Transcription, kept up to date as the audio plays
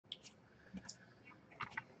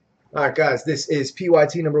All right, guys, this is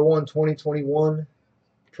PYT number 1, 2021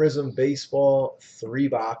 Prizm Baseball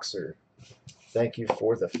 3-boxer. Thank you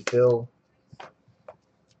for the fill.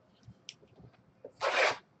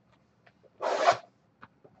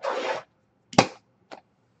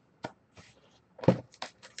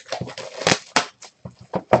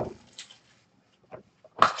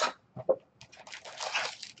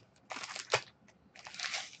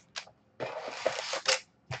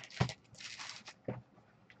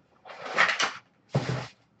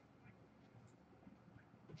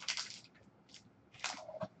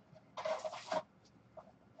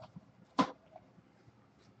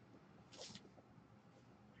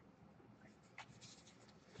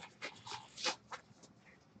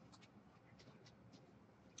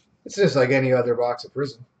 It's just like any other box of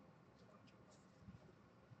Prizm.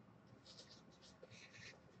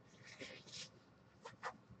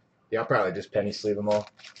 Yeah, I'll probably just penny sleeve them all.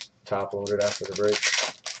 Top loaded after the break.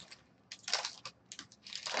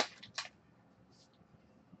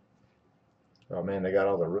 Oh man, they got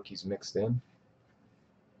all the rookies mixed in.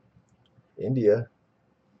 India,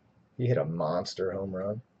 he hit a monster home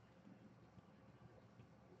run.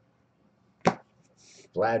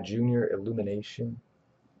 Vlad Jr. Illumination.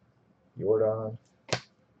 Jordan.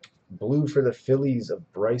 Blue for the Phillies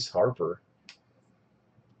of Bryce Harper.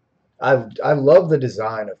 I love the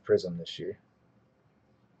design of Prizm this year.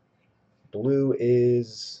 Blue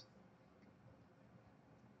is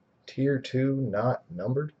Tier 2, not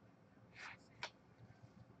numbered.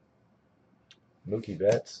 Mookie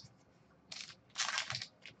Betts.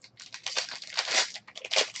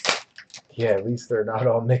 Yeah, at least they're not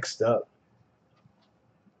all mixed up.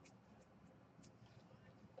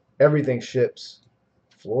 Everything ships.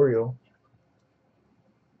 Florial.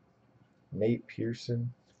 Nate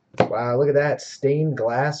Pearson. Wow, look at that. Stained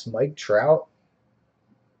glass Mike Trout.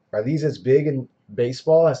 Are these as big in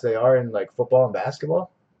baseball as they are in like football and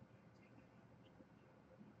basketball?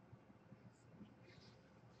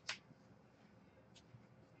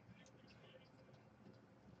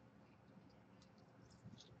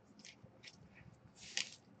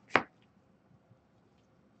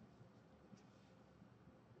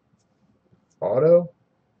 Auto.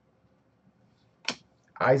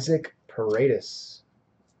 Isaac Paredes.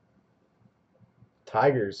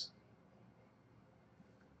 Tigers.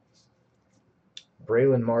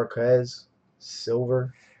 Braylon Marquez.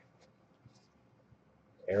 Silver.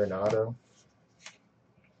 Arenado.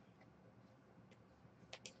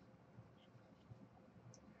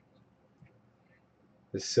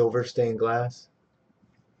 The silver stained glass.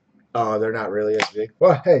 Oh, they're not really as big.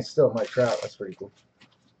 Well, hey, still Mike Trout. That's pretty cool.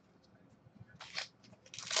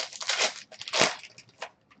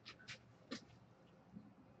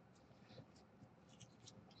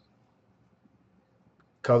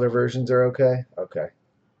 Color versions are okay? Okay.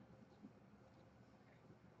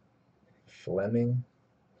 Fleming.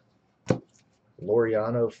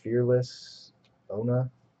 Laureano Fearless. Ona.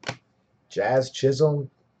 Jazz Chisholm.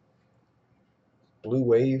 Blue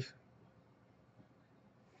Wave.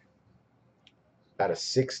 Out of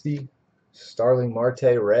 60. Starling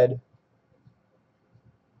Marte Red.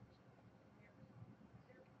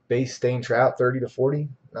 Base Stain Trout 30/40.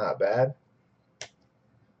 Not bad.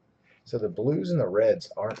 So the blues and the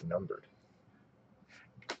reds aren't numbered.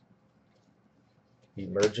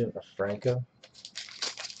 Emergent of Franco.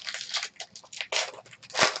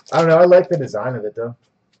 I don't know. I like the design of it though.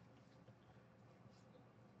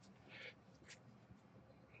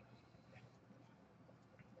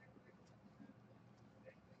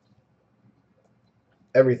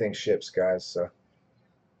 Everything ships, guys. So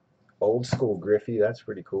old school Griffey. That's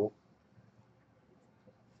pretty cool.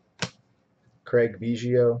 Craig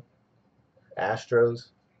Biggio. Astros.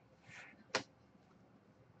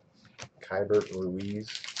 Kybert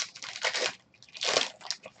Ruiz.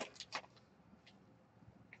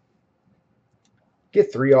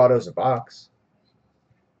 Get 3 autos a box.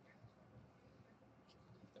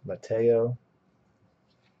 Mateo.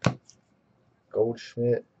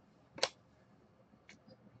 Goldschmidt.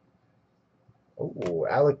 Oh,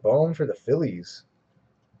 Alec Bohm for the Phillies.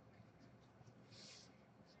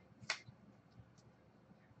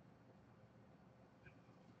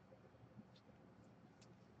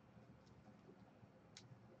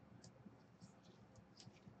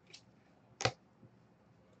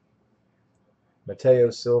 Mateo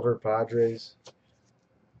Silver, Padres.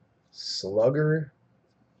 Slugger.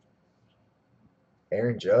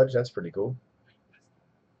 Aaron Judge, that's pretty cool.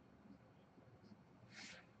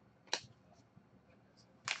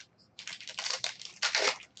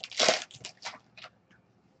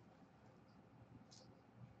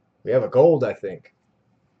 We have a gold, I think.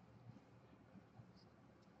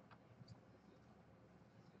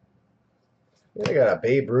 They got a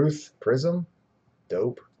Babe Ruth Prizm.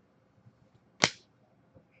 Dope.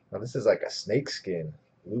 Now this is like a snake skin.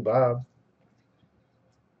 Blue Bob.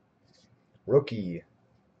 Rookie.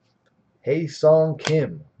 Hae Song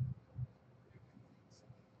Kim.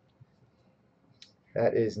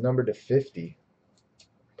 That is numbered to 50.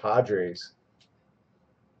 Padres.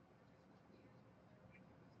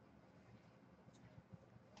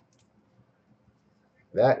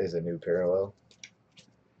 That is a new parallel.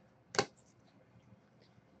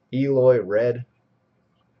 Eloy Red.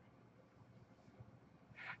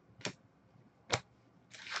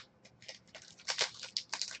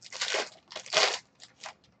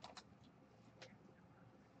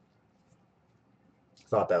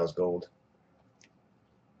 Thought that was gold.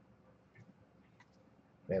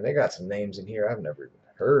 Man, they got some names in here I've never even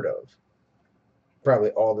heard of. Probably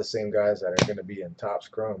all the same guys that are going to be in Topps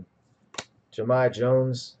Chrome. Jahmai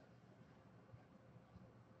Jones.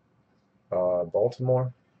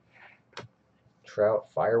 Baltimore. Trout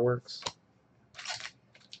Fireworks.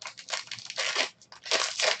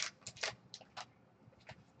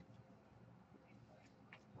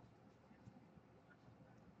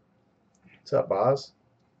 What's up, Boz?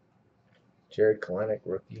 Jared Kalenic,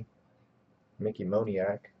 rookie. Mickey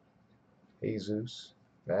Moniak. Jesus.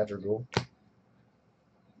 Madrigal.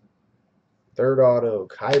 Third auto,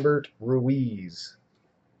 Kybert Ruiz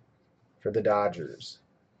for the Dodgers.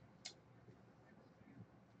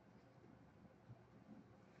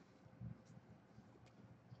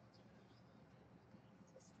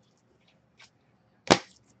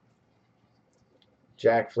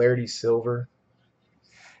 Jack Flaherty, silver.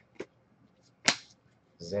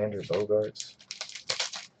 Xander Bogaerts.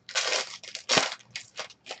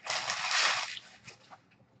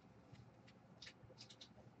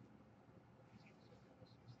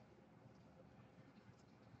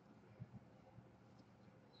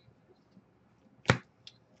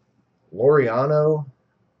 Laureano,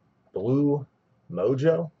 blue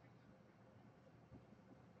mojo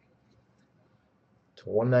to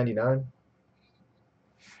 199.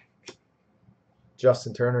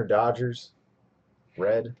 Justin Turner, Dodgers,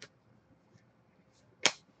 red.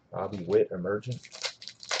 Bobby Witt, emergent.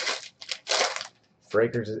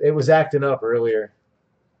 Breakers, it was acting up earlier.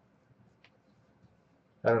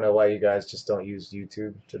 I don't know why you guys just don't use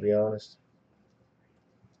YouTube, to be honest.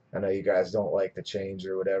 I know you guys don't like the change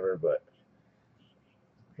or whatever, but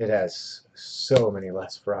it has so many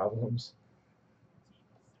less problems.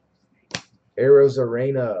 Arrows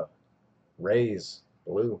Arena, Rays,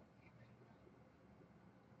 blue.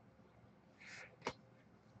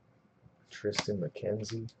 Tristan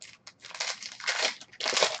McKenzie.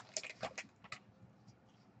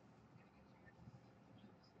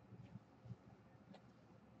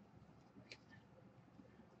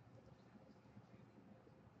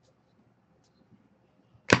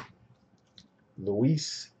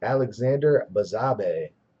 Luis Alexander Bazabe.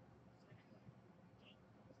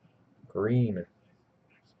 Green.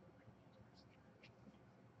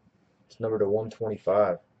 It's numbered to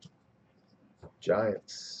 125.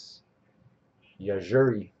 Giants.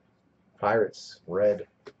 Yajuri. Pirates, red.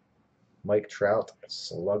 Mike Trout,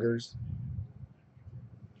 Sluggers.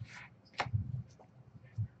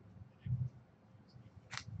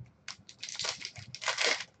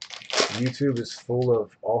 YouTube is full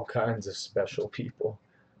of all kinds of special people.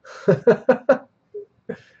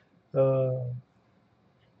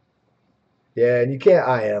 Yeah, and you can't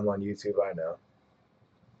IM on YouTube, I know.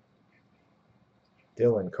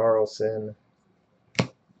 Dylan Carlson.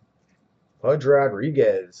 Pudge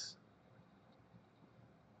Rodriguez.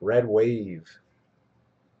 Red Wave.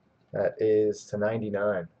 That is to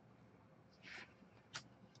 99.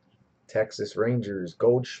 Texas Rangers.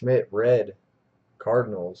 Goldschmidt, red.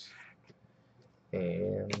 Cardinals.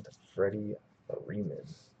 And Freddie Freeman.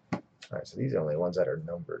 Alright, so these are the only ones that are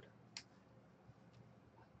numbered.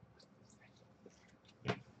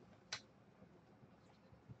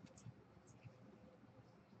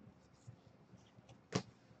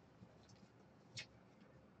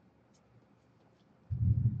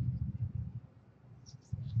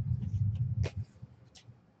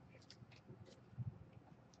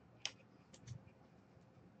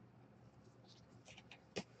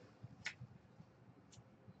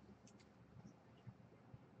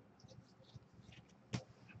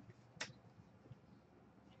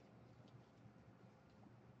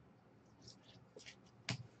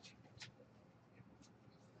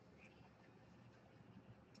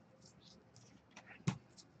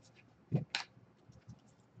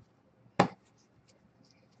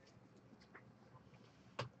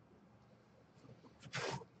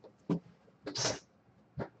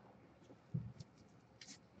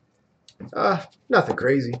 Nothing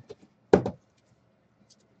crazy.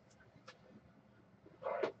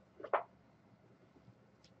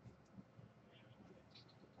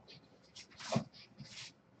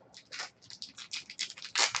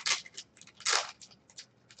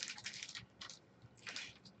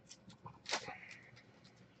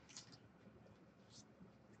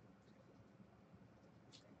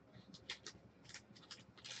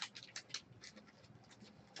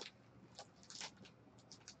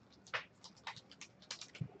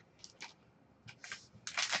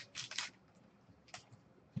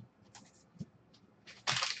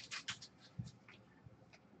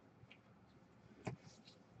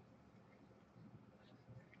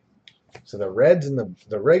 So the reds and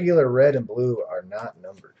the regular red and blue are not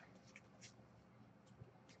numbered.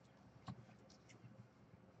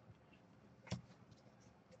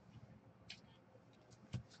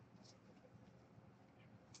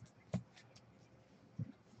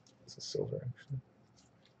 It's a silver, actually.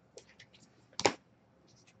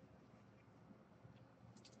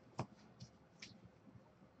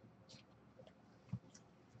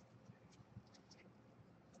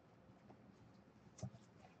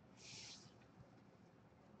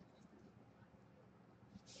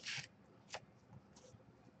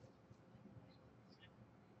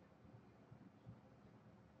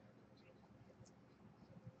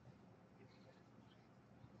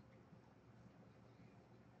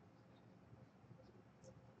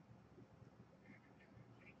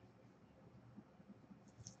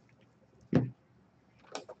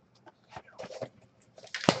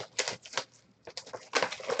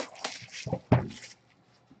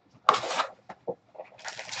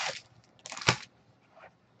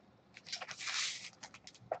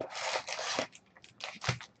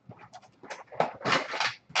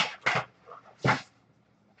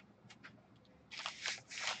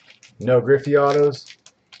 No Griffey autos.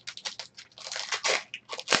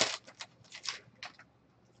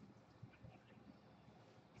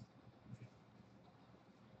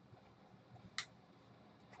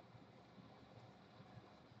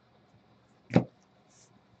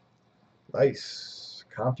 Nice.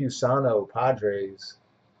 Campusano Padres.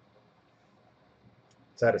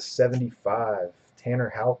 It's at a 75. Tanner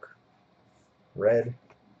Houck. Red.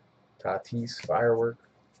 Tatis Firework.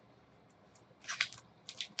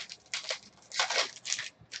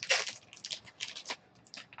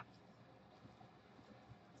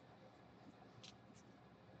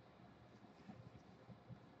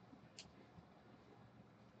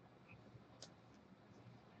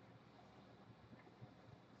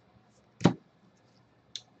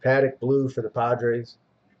 Paddock Blue for the Padres.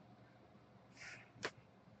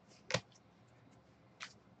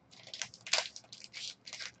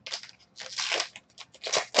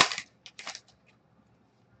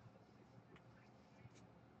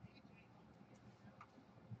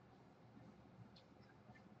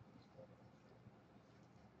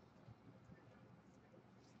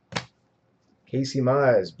 Casey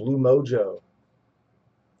Mize, Blue Mojo.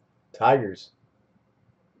 Tigers.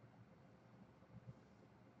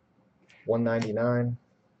 199.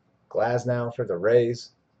 Glasnow for the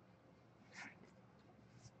Rays.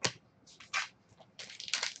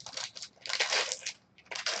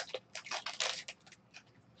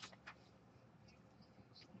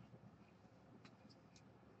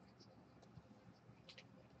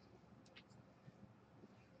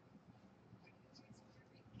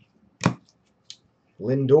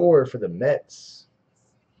 Lindor for the Mets.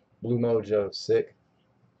 Blue Mojo, sick.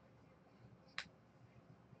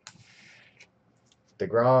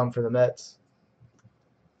 DeGrom for the Mets.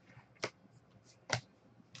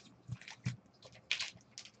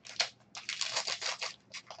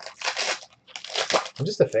 I'm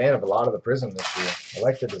just a fan of a lot of the Prizm this year. I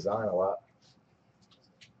like the design a lot.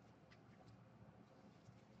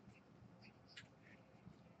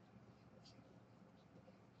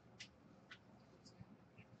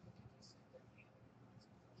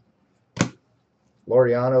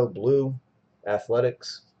 Laureano Blue,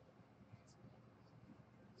 Athletics.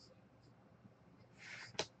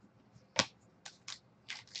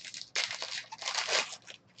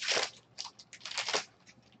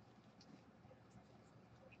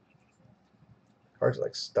 Cards are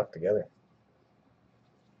like stuck together.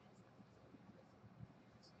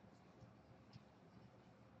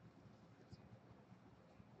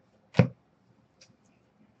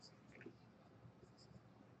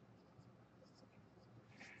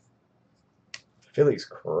 Phillies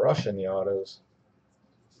crushing the autos.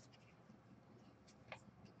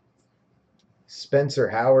 Spencer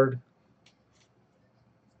Howard.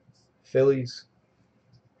 Phillies.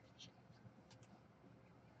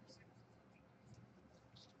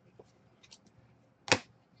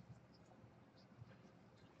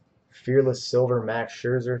 Fearless Silver Max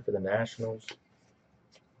Scherzer for the Nationals.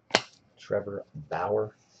 Trevor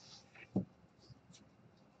Bauer.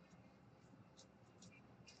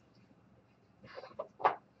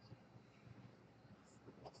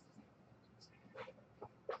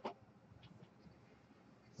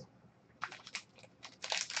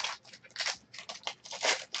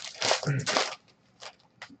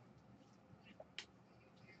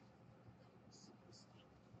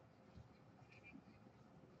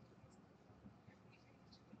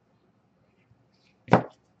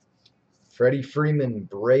 Freddie Freeman,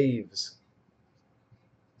 Braves.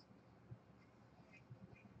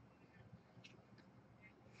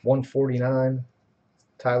 $149.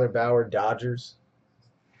 Tyler Bauer, Dodgers.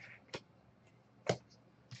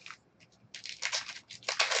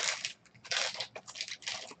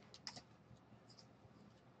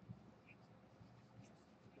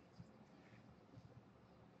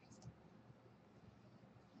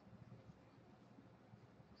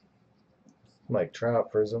 Mike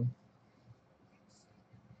Trout, Prizm.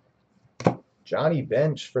 Johnny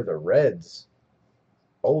Bench for the Reds.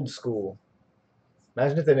 Old school.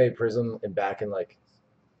 Imagine if they made Prizm back in like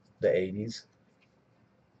the 80s.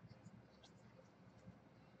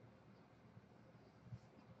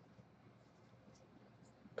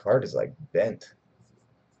 Card is like bent.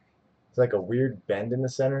 It's like a weird bend in the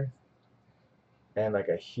center and like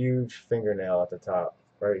a huge fingernail at the top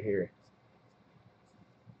right here.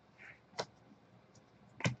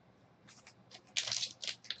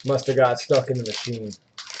 Must have got stuck in the machine.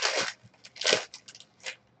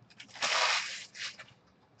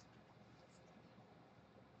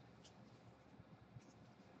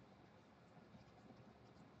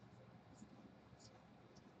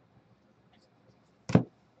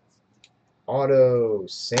 Auto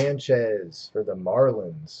Sanchez for the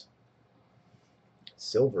Marlins.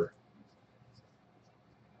 Silver.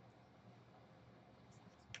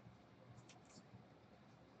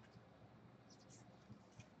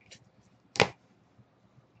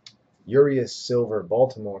 Urias Silver,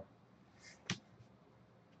 Baltimore.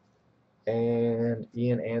 And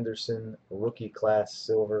Ian Anderson, rookie class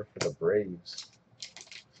silver for the Braves.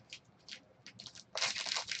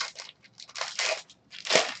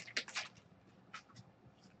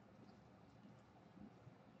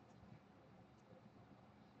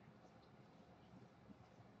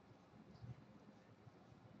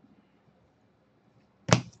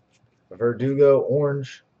 Verdugo,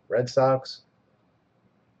 orange, Red Sox.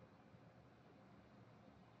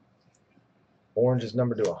 Orange is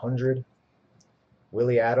numbered to 100.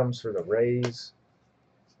 Willie Adams for the Rays.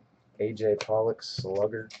 A.J. Pollock,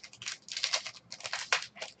 slugger.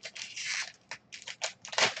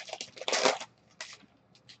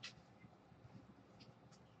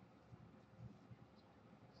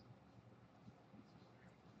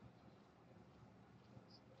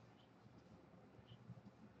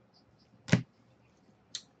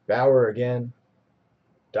 Bauer again.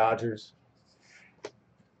 Dodgers.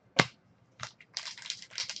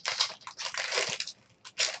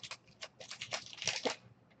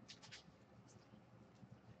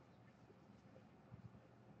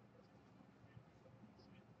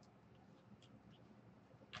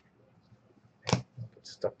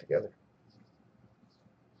 It's stuck together.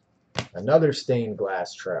 Another stained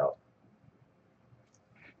glass Trout.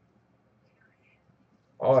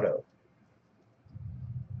 Auto.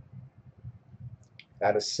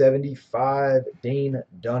 Out of 75, Dane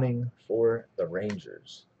Dunning for the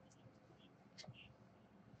Rangers.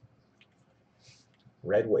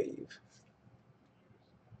 Red Wave.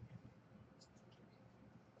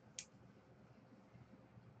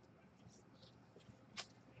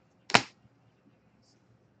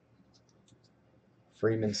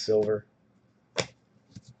 Freeman Silver.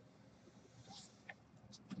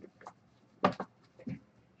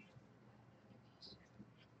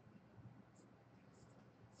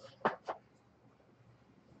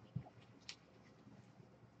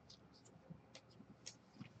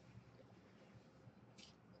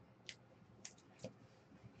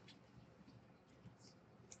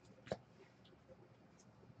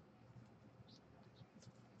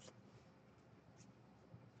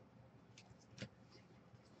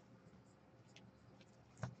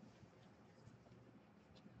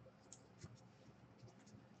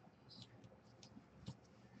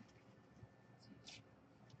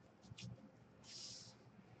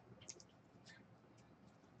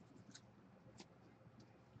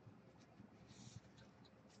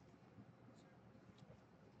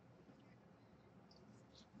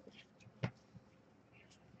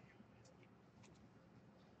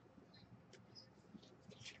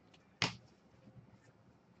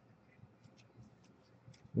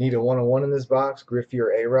 Need a 101 in this box. Griffey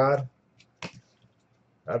or A-Rod.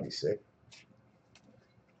 That'd be sick.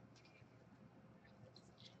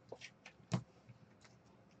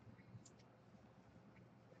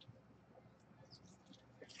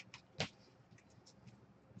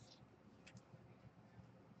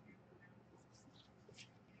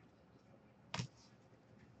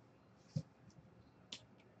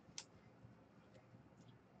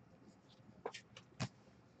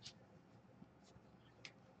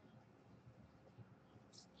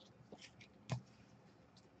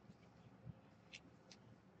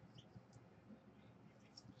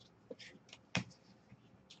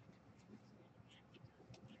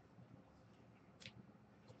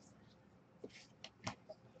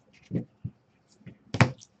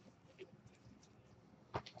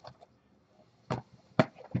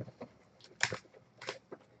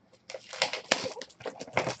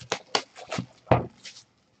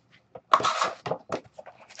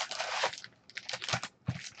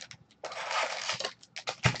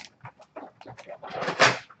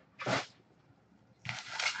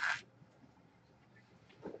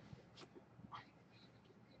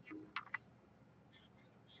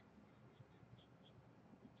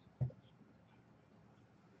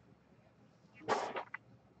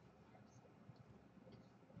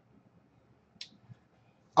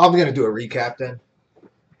 I'm gonna do a recap then.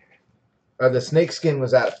 The snake skin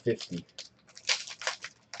was at 50.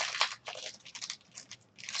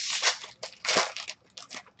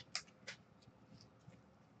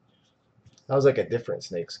 That was like a different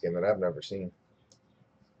snake skin that I've never seen.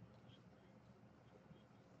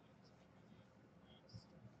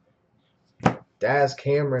 Daz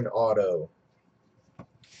Cameron auto.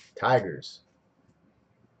 Tigers.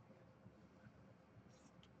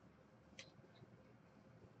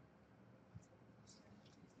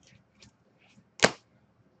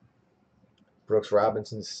 Brooks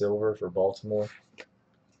Robinson silver for Baltimore.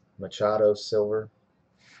 Machado silver.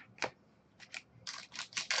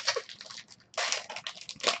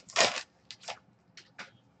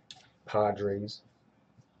 Padres.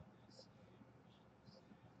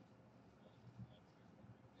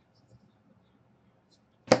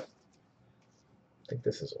 I think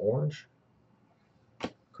this is orange.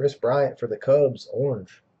 Chris Bryant for the Cubs,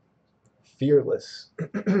 orange. Fearless.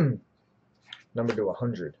 Number to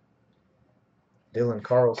 100. Dylan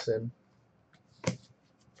Carlson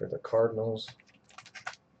for the Cardinals.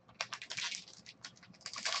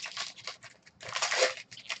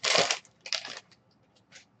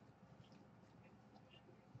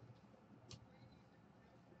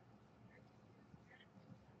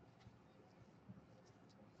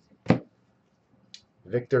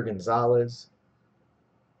 Victor Gonzalez.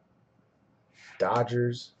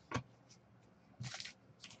 Dodgers.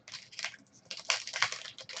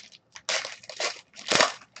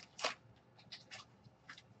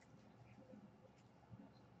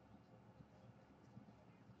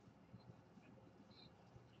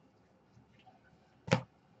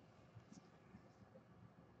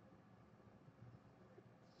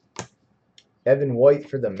 Evan White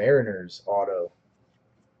for the Mariners, auto.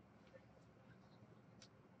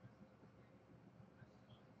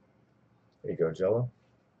 There you go, Jello.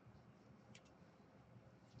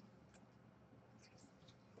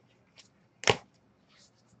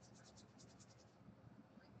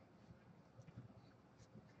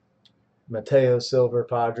 Mateo Silver,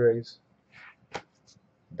 Padres.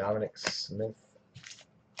 Dominic Smith.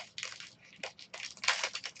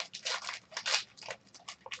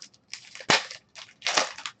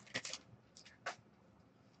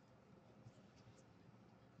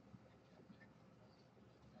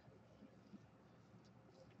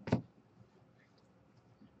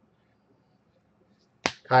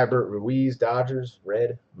 Hybert Ruiz, Dodgers,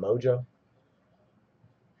 red, Mojo.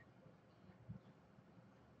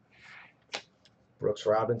 Brooks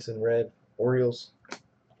Robinson, red, Orioles.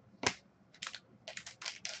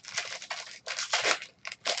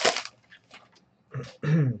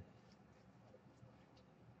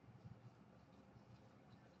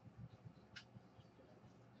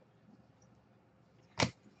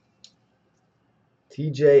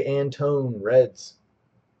 TJ Antone, Reds.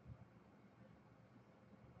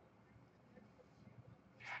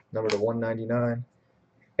 Number to 199.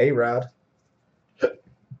 A-Rod.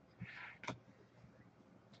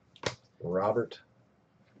 Robert.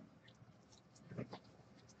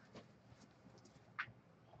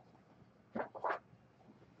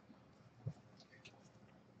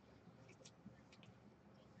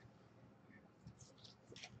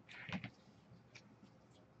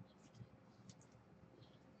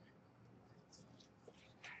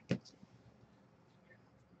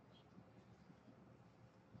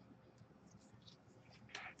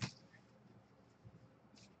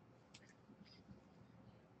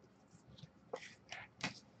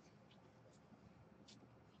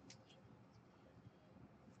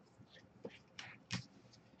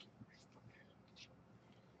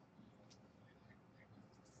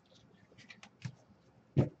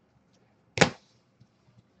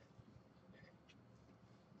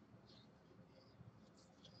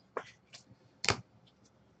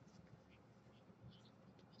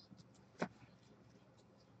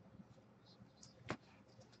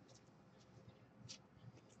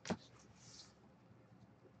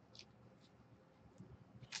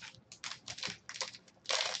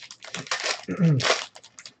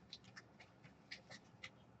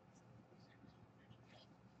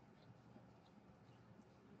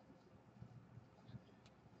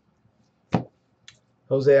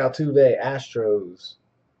 Jose Altuve, Astros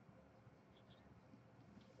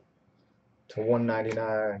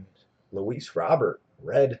 /199. Luis Robert,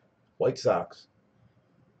 red, White Sox.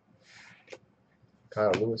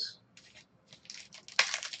 Kyle Lewis.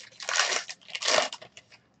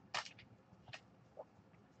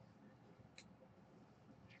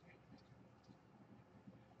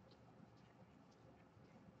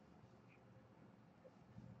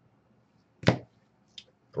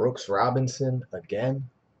 Brooks Robinson again,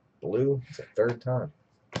 blue. It's the third time.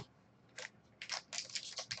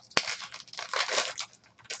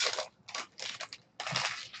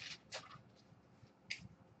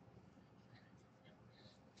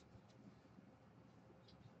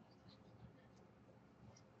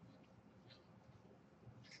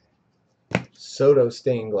 Soto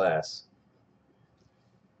stained glass.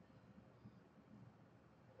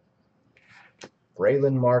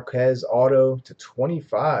 Braylon Marquez auto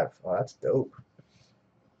 /25. Oh, that's dope.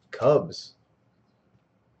 Cubs.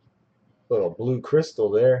 Little blue crystal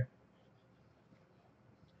there.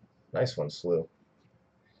 Nice one, Slew.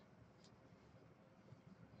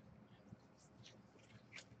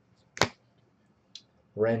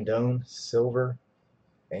 Rendon, silver.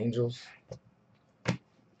 Angels.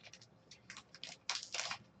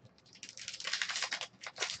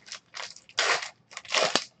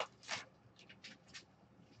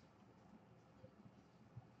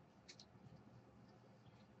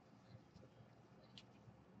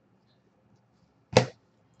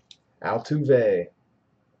 Altuve.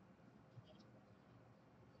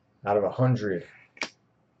 Out of 100.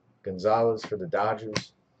 Gonzalez for the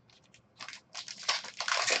Dodgers.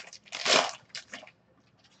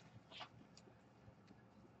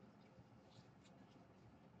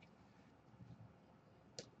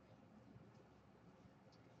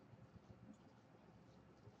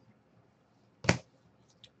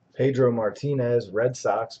 Pedro Martinez, Red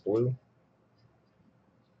Sox, blue.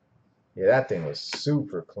 Yeah, that thing was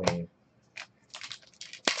super clean.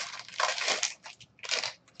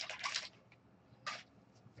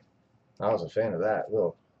 I was a fan of that.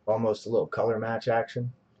 Almost a little color match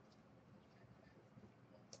action.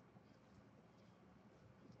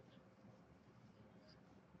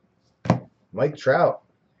 Mike Trout.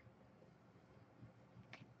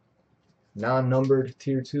 Non-numbered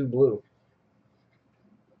Tier 2 blue.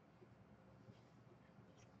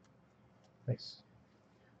 Nice.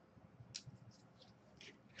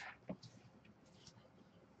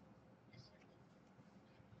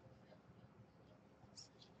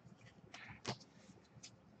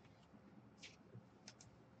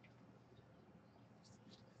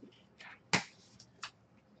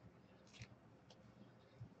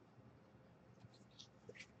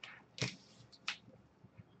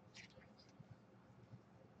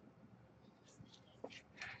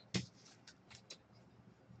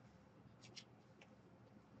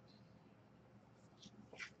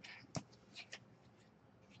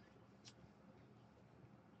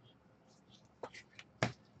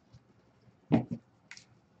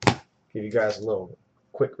 Give you guys a little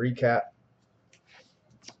quick recap.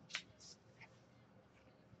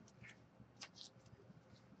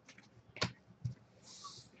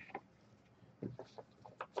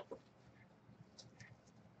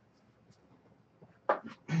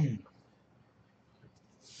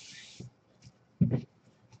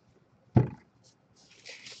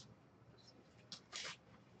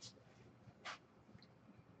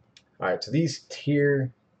 All right, so these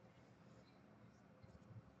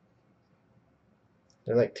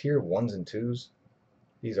they're like tier 1s and 2s.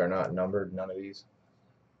 These are not numbered, none of these.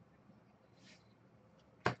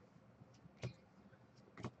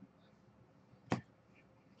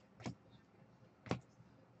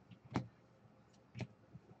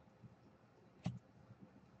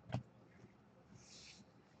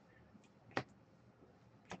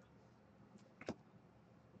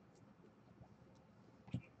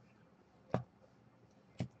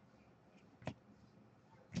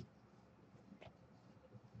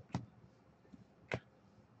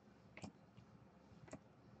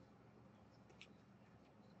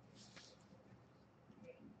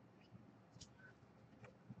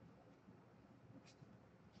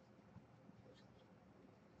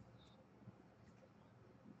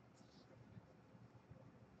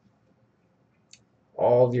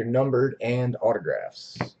 All of your numbered and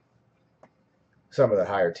autographs. Some of the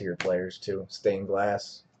higher tier players too. Stained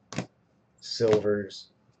glass, silvers,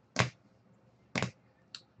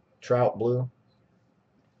 Trout blue,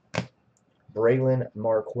 Braylon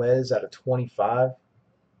Marquez out of 25,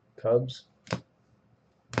 Cubs.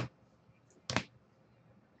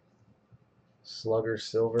 Slugger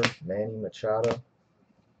Silver, Manny Machado.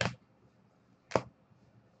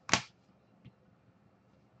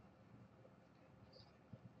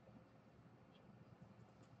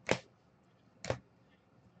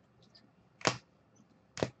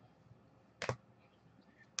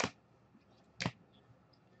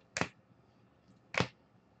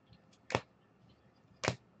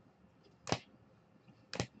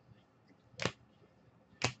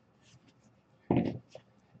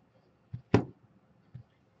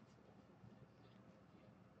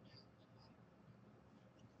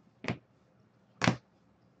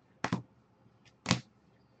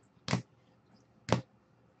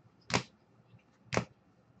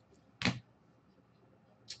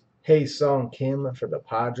 Hae-Sung Kim for the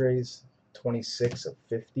Padres, 26 of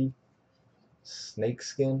 50.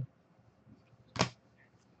 Snakeskin.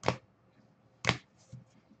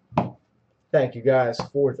 Thank you guys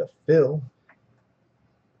for the fill.